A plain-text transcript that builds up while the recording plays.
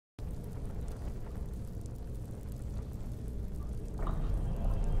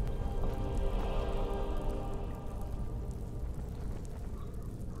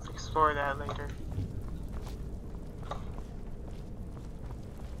explore that later.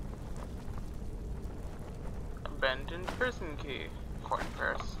 Abandoned prison key. Coin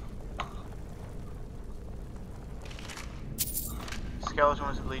purse. Skeleton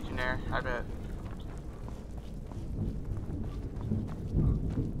was a legionnaire, I bet.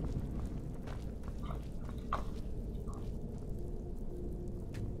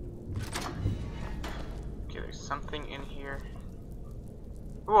 Okay, there's something in here.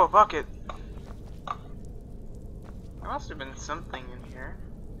 Ooh, a bucket! There must have been something in here.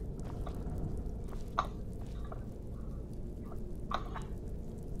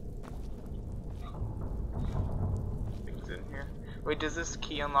 Things in here. Wait, does this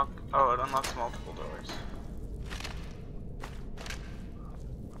key unlock? Oh, it unlocks multiple doors.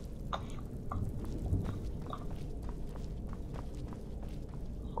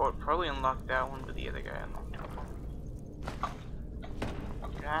 Oh, it probably unlocked that one, but the other guy unlocked it.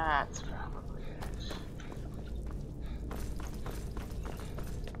 That's probably it.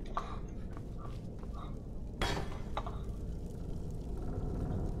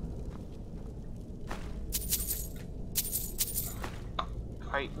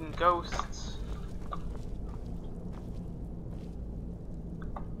 Fighting ghosts.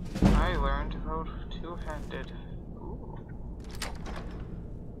 I learned about two-handed. Ooh.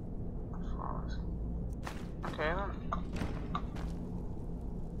 Flawless. Okay then.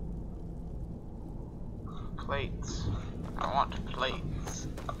 Plates. I want plates.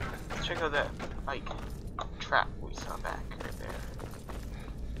 Let's check out that, like, trap we saw back right there.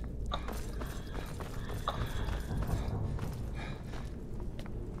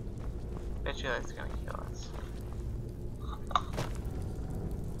 Bet you that's gonna kill us.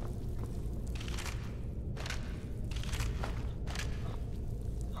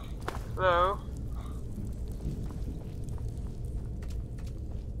 Hello?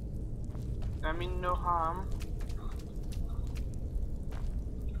 I mean no harm.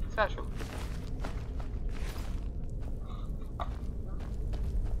 Satchel.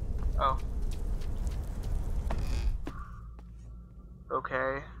 Oh.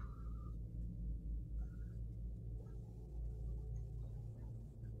 Okay.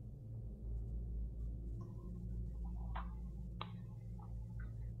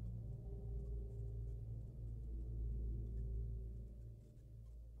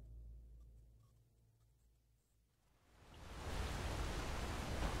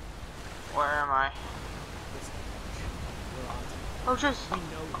 Where am I? Oh jeez!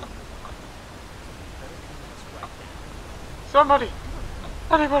 Somebody!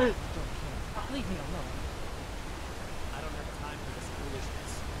 Anybody! Leave me alone. I don't have time for this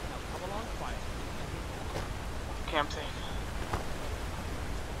foolishness. Now come along quietly. Okay, I'm safe.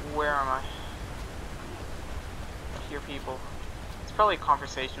 Where am I? I hear people. It's probably a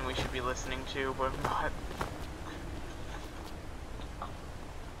conversation we should be listening to, but I'm not.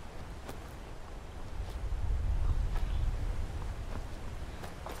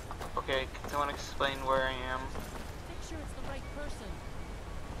 Okay, can someone explain where I am? Make sure it's the right person.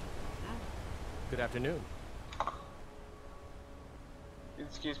 Good afternoon.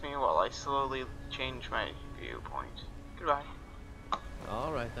 Excuse me while I slowly change my viewpoint. Goodbye.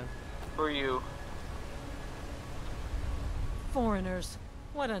 All right then. Who are you? Foreigners.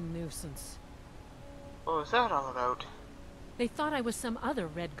 What a nuisance. What was that all about? They thought I was some other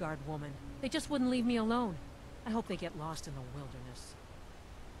Red Guard woman. They just wouldn't leave me alone. I hope they get lost in the wilderness.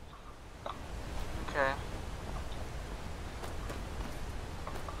 Okay.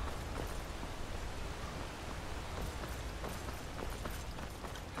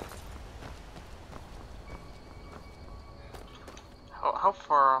 How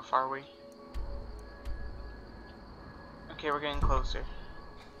far off are we? Okay, we're getting closer.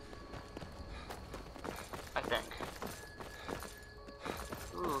 I think.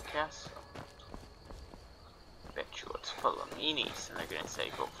 Ooh, castle. Bet you it's full of meanies and they're gonna say,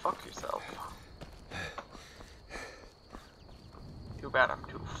 go fuck yourself. Too bad I'm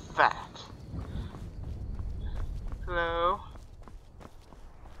too fat. Hello?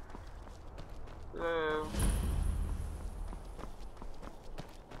 Hello?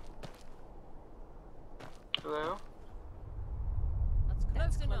 Hello?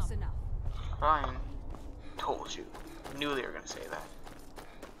 That's close enough. Fine. Told you. Knew they were gonna say that.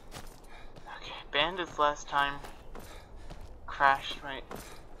 Okay, bandits last time crashed my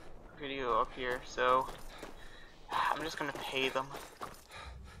video up here, so I'm just gonna pay them.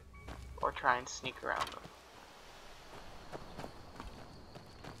 Or try and sneak around them.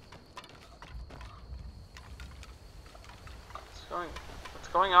 What's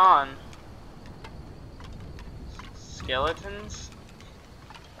going on? Skeletons?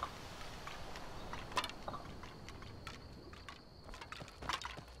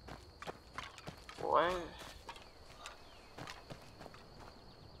 what?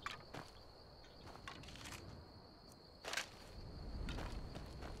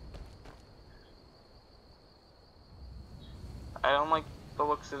 I don't like the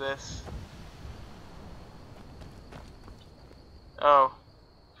looks of this. Oh.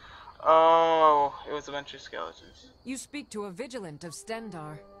 Oh, it was a bunch of skeletons. You speak to a vigilant of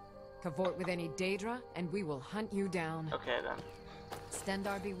Stendar. Cavort with any Daedra, and we will hunt you down. Okay then.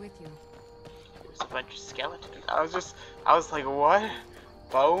 Stendar be with you. It was a bunch of skeletons. I was like, what?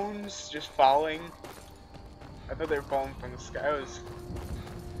 Bones just falling? I thought they were falling from the sky.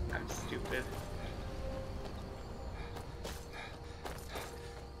 I'm stupid.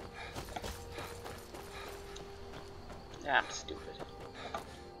 Yeah, I'm stupid.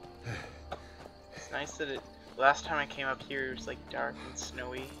 It's nice that last time I came up here it was like dark and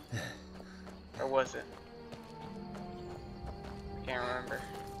snowy. Or was it? I can't remember.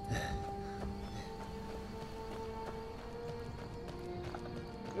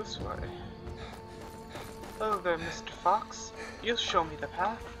 This way. Hello there, Mr. Fox. You'll show me the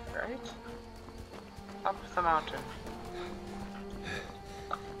path, right? Up the mountain.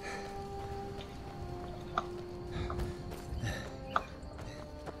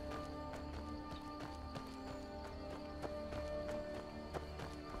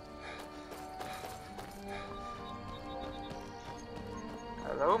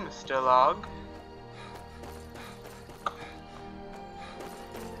 Hello, Mr. Log.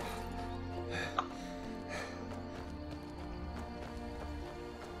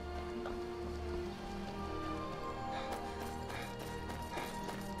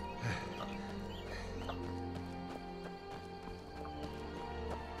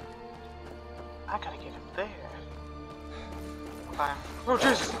 I gotta get him there. Fine. Oh,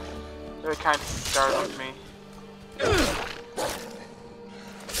 Jesus! That kind of startled me.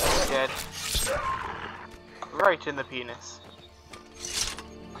 Dead. Right in the penis.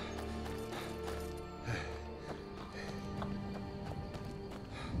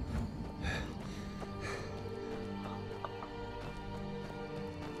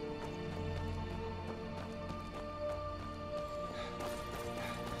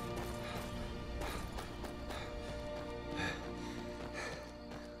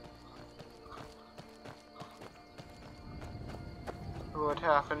 What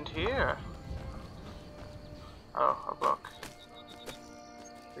happened here? Oh, a book.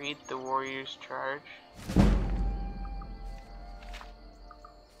 Read the warrior's charge.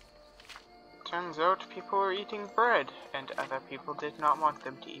 Turns out people were eating bread, and other people did not want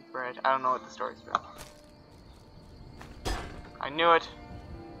them to eat bread. I don't know what the story's about. I knew it!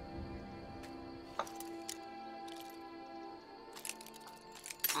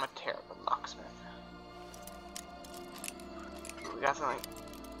 I'm a terrible locksmith. We got something.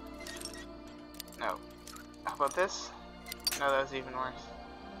 No. How about this? No, that was even worse.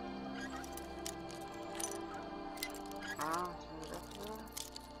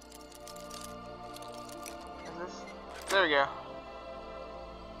 Is this? There we go.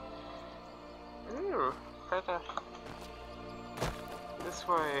 Ooh, better. This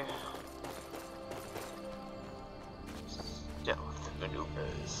way. Stealth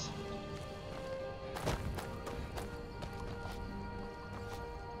maneuvers.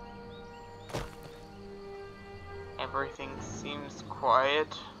 Everything seems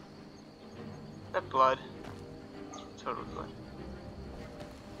quiet. That blood. Total blood.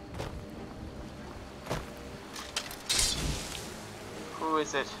 Who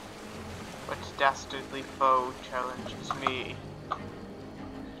is it? What dastardly foe challenges me?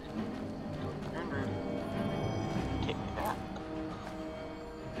 Take that.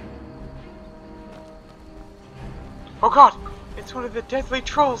 Oh god! It's one of the deadly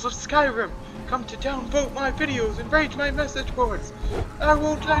trolls of Skyrim! Come to downvote my videos and rage my message boards! I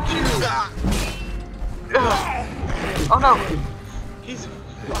won't let you! Oh no! He's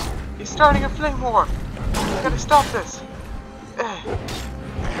starting a flame war! I gotta stop this!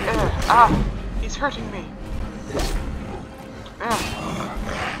 He's hurting me! I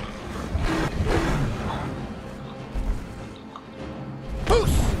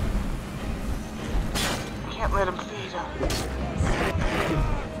can't let him feed.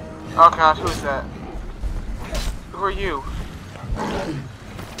 Oh god, who is that? Who are you?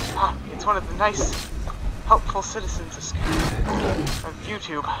 Ah, it's one of the nice, helpful citizens of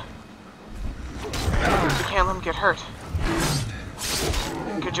YouTube. You can't let him get hurt.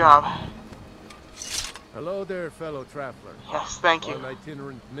 Good job. Hello there, fellow traveler. Yes, thank you. One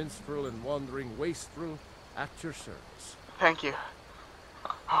itinerant minstrel and wandering wastrel at your service. Thank you.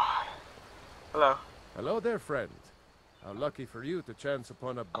 Oh. Hello. Hello there, friend. How lucky for you to chance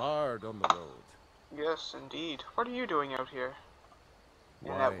upon a bard on the road. Yes, indeed. What are you doing out here?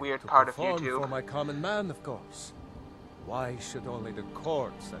 In Why, that weird to part of perform YouTube. for my common man, of course. Why should only the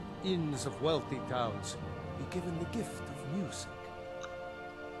courts and inns of wealthy towns be given the gift of music?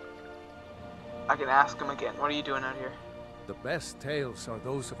 I can ask him again. What are you doing out here? The best tales are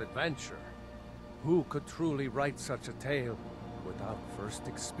those of adventure. Who could truly write such a tale without first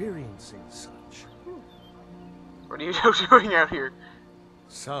experiencing such? What are you doing out here?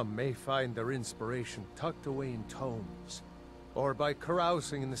 Some may find their inspiration tucked away in tomes, or by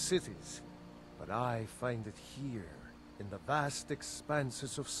carousing in the cities, but I find it here, in the vast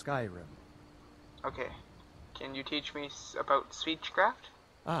expanses of Skyrim. Okay. Can you teach me about speechcraft?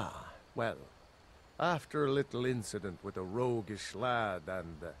 Ah, well, after a little incident with a roguish lad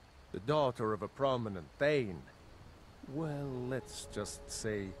and the daughter of a prominent Thane, well, let's just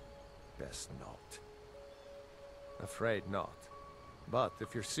say, best not. Afraid not. But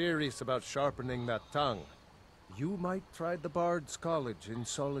if you're serious about sharpening that tongue, you might try the Bard's College in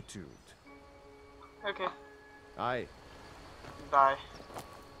Solitude. Okay. Aye. Bye.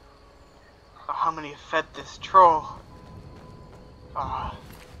 Oh, how many fed this troll? Ah.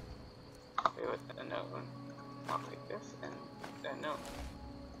 Wait, with a note. I'll take this and a note.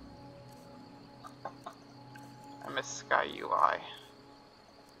 I miss Sky UI.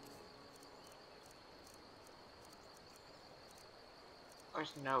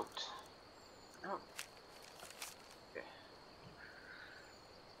 Where's note? Oh. Okay.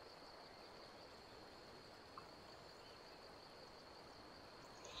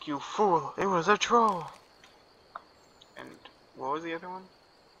 You fool! It was a troll! And what was the other one?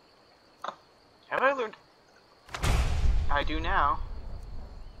 Have I learned? I do now.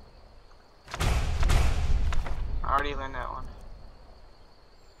 I already learned that one.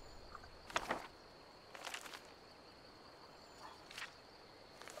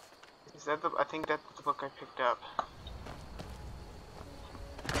 Is that the? I think that's the book I picked up.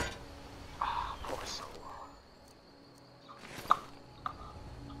 Ah, poor soul.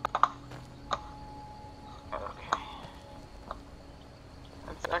 Okay.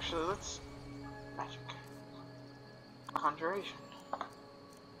 Let's magic. Conjuration.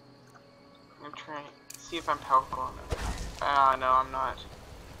 I'm trying to see if I'm powerful on it. No, I'm not.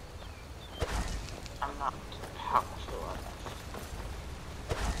 I'm not powerful enough.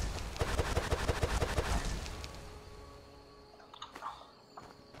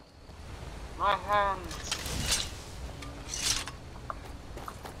 My hands!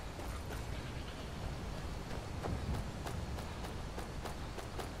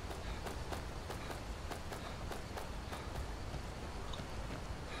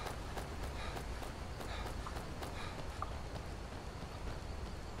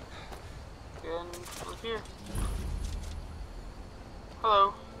 And we're here.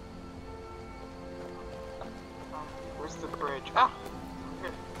 Hello. Where's the bridge? Ah!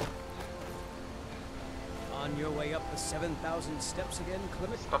 Here. On your way up the 7,000 steps again,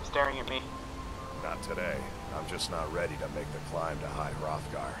 Clement? Stop staring at me. Not today. I'm just not ready to make the climb to High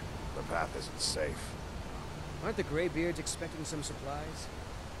Hrothgar. The path isn't safe. Aren't the Greybeards expecting some supplies?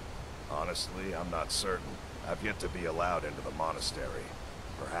 Honestly, I'm not certain. I've yet to be allowed into the monastery.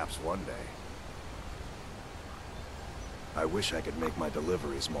 Perhaps one day. I wish I could make my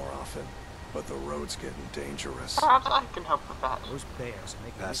deliveries more often, but the road's getting dangerous. Perhaps I can help with that. Those bears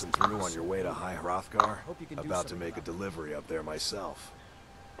make Passing through on your way to High Hrothgar? Hope you can do About to something make a about it. delivery up there myself.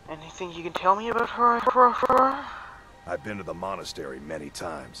 Anything you can tell me about her? I've been to the monastery many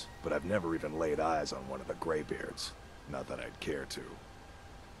times, but I've never even laid eyes on one of the Greybeards. Not that I'd care to.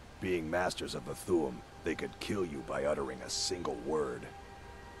 Being masters of the Thuum, they could kill you by uttering a single word.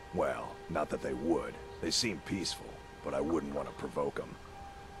 Well, not that they would. They seem peaceful, but I wouldn't want to provoke them.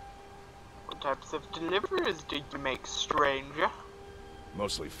 What types of deliveries do you make, stranger?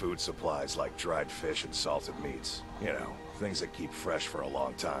 Mostly food supplies like dried fish and salted meats. You know, things that keep fresh for a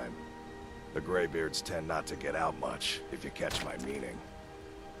long time. The Greybeards tend not to get out much, if you catch my meaning.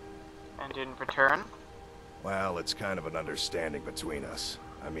 And in return? Well, it's kind of an understanding between us.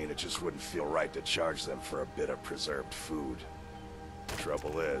 I mean, it just wouldn't feel right to charge them for a bit of preserved food.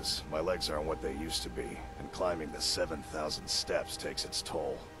 Trouble is, my legs aren't what they used to be, and climbing the 7,000 steps takes its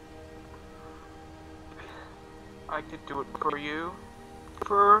toll. I could do it for you.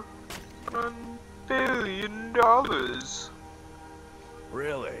 For $1 billion.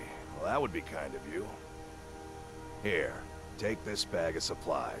 Really? Well, that would be kind of you. Here, take this bag of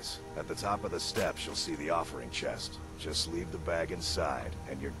supplies. At the top of the steps, you'll see the offering chest. Just leave the bag inside,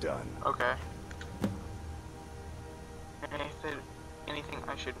 and you're done. Okay. Anything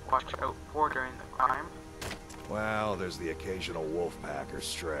I should watch out for during the climb? Well, there's the occasional wolf pack or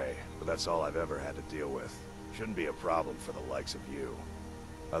stray, but that's all I've ever had to deal with. Shouldn't be a problem for the likes of you.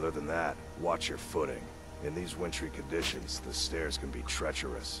 Other than that, watch your footing. In these wintry conditions, the stairs can be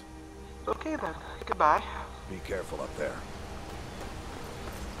treacherous. Okay then, goodbye. Be careful up there.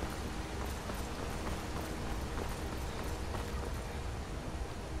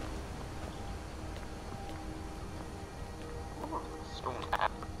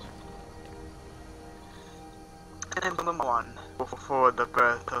 Emblem 1. Before the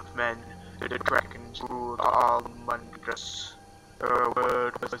birth of men, the dragons ruled all Mundrus. Their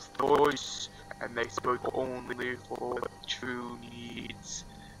word was the voice, and they spoke only for true needs.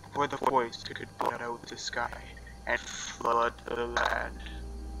 For the voice could blot out the sky and flood the land.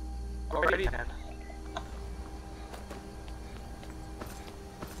 Alrighty then.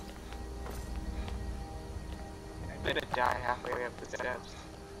 I'm gonna die halfway up the steps.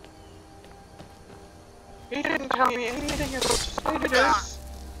 He didn't tell me anything about spiders!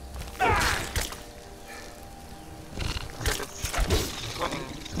 Because it's swimming.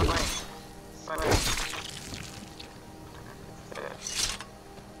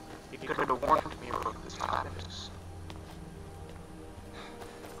 He could have warned me about the spiders.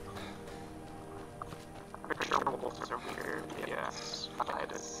 I'm pretty sure wolves are weird, yes,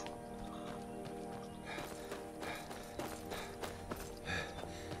 spiders.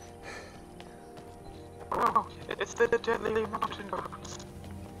 Oh, it's the deadly mountain goats.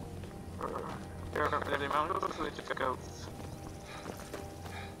 There are deadly mountain goats, or just goats?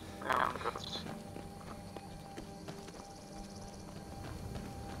 Mountain goats.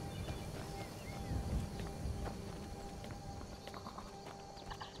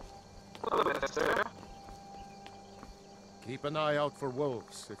 Hello there, sir. Keep an eye out for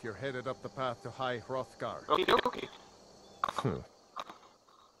wolves if you're headed up the path to High Hrothgar. Okay.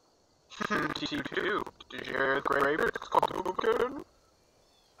 T2, did you hear the Greybeard's call again?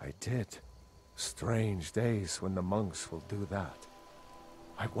 I did. Strange days when the monks will do that.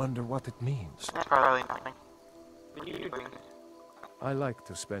 I wonder what it means. That's probably nothing. What are you doing? I like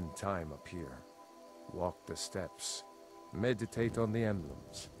to spend time up here. Walk the steps. Meditate on the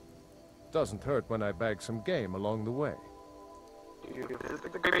emblems. Doesn't hurt when I bag some game along the way. Do you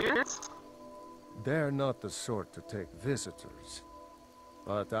visit the Greybeards? They're not the sort to take visitors.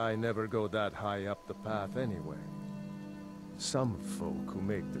 But I never go that high up the path anyway. Some folk who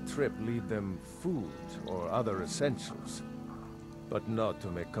make the trip leave them food or other essentials, but not to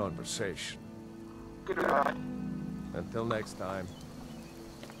make conversation. Goodbye. Until next time.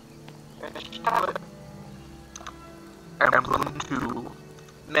 Emblem 2.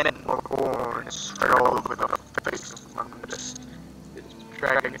 Men were born and spread all over the face of Mundus. The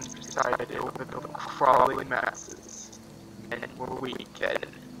dragons presided over the crawling masses. Men were weak and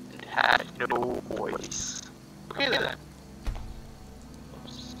had no voice. Okay then.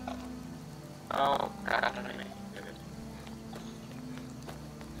 Oops. Oh god, I mean,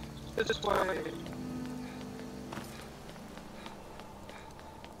 this way.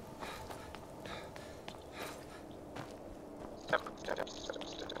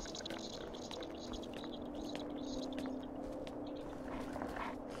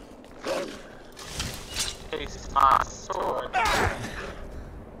 Taste my sword.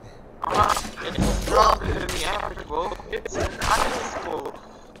 It's stronger than the average wolf. It's an ice wolf.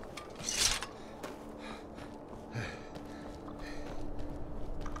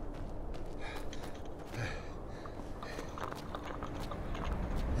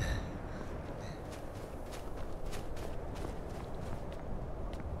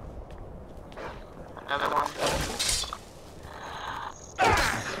 Another one.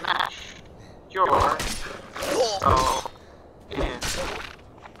 Smash. Your soul in.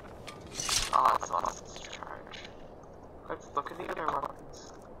 Oh, it's lost its charge. Let's look at the other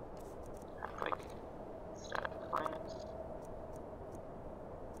weapons. Like, stat flames.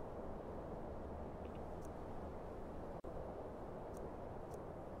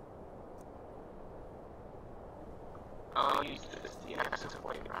 I'll use this, the access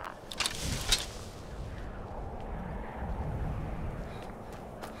way around.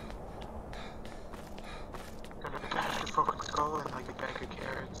 Gonna dash the fucking skull in like a bag of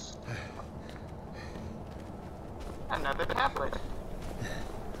carrots. Another tablet.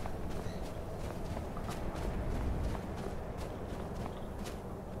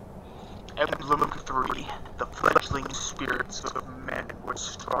 Emblem 3. The fledgling spirits of men were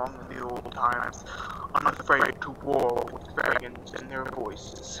strong in the old times, unafraid to war with dragons and their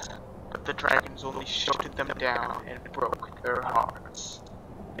voices. But the dragons only shouted them down and broke their hearts.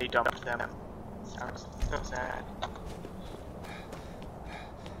 They dumped them. Sounds so sad.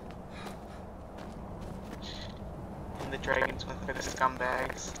 the dragons went for the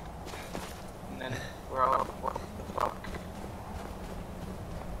scumbags. And then we're all like, what the fuck?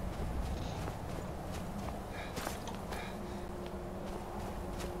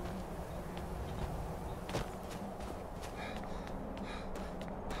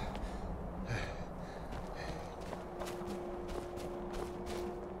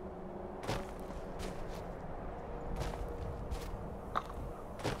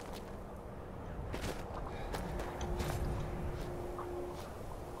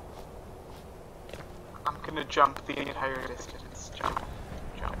 I'm gonna jump the entire distance. Jump,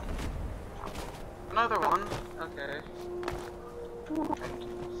 jump, jump. Another one. Okay.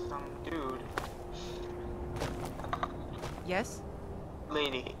 And some dude. Yes?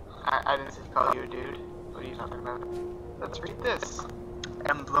 Lady. I didn't say call you a dude. What are you talking about? Let's read this.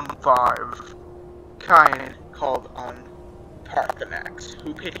 Emblem 5. Cain called on Parthenax,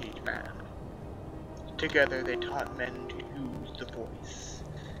 who pitied man. Together they taught men to use the voice.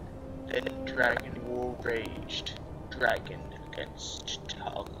 Then dragon war raged. Dragon against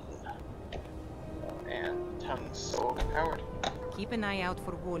tongue. And tongue's so overpowered. Keep an eye out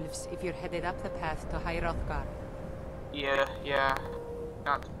for wolves if you're headed up the path to High Hrothgar. Yeah.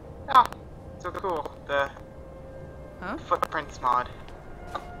 Not. Ah, so cool. The footprints mod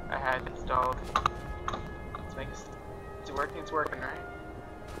I had installed. Let's make it. It's working, right?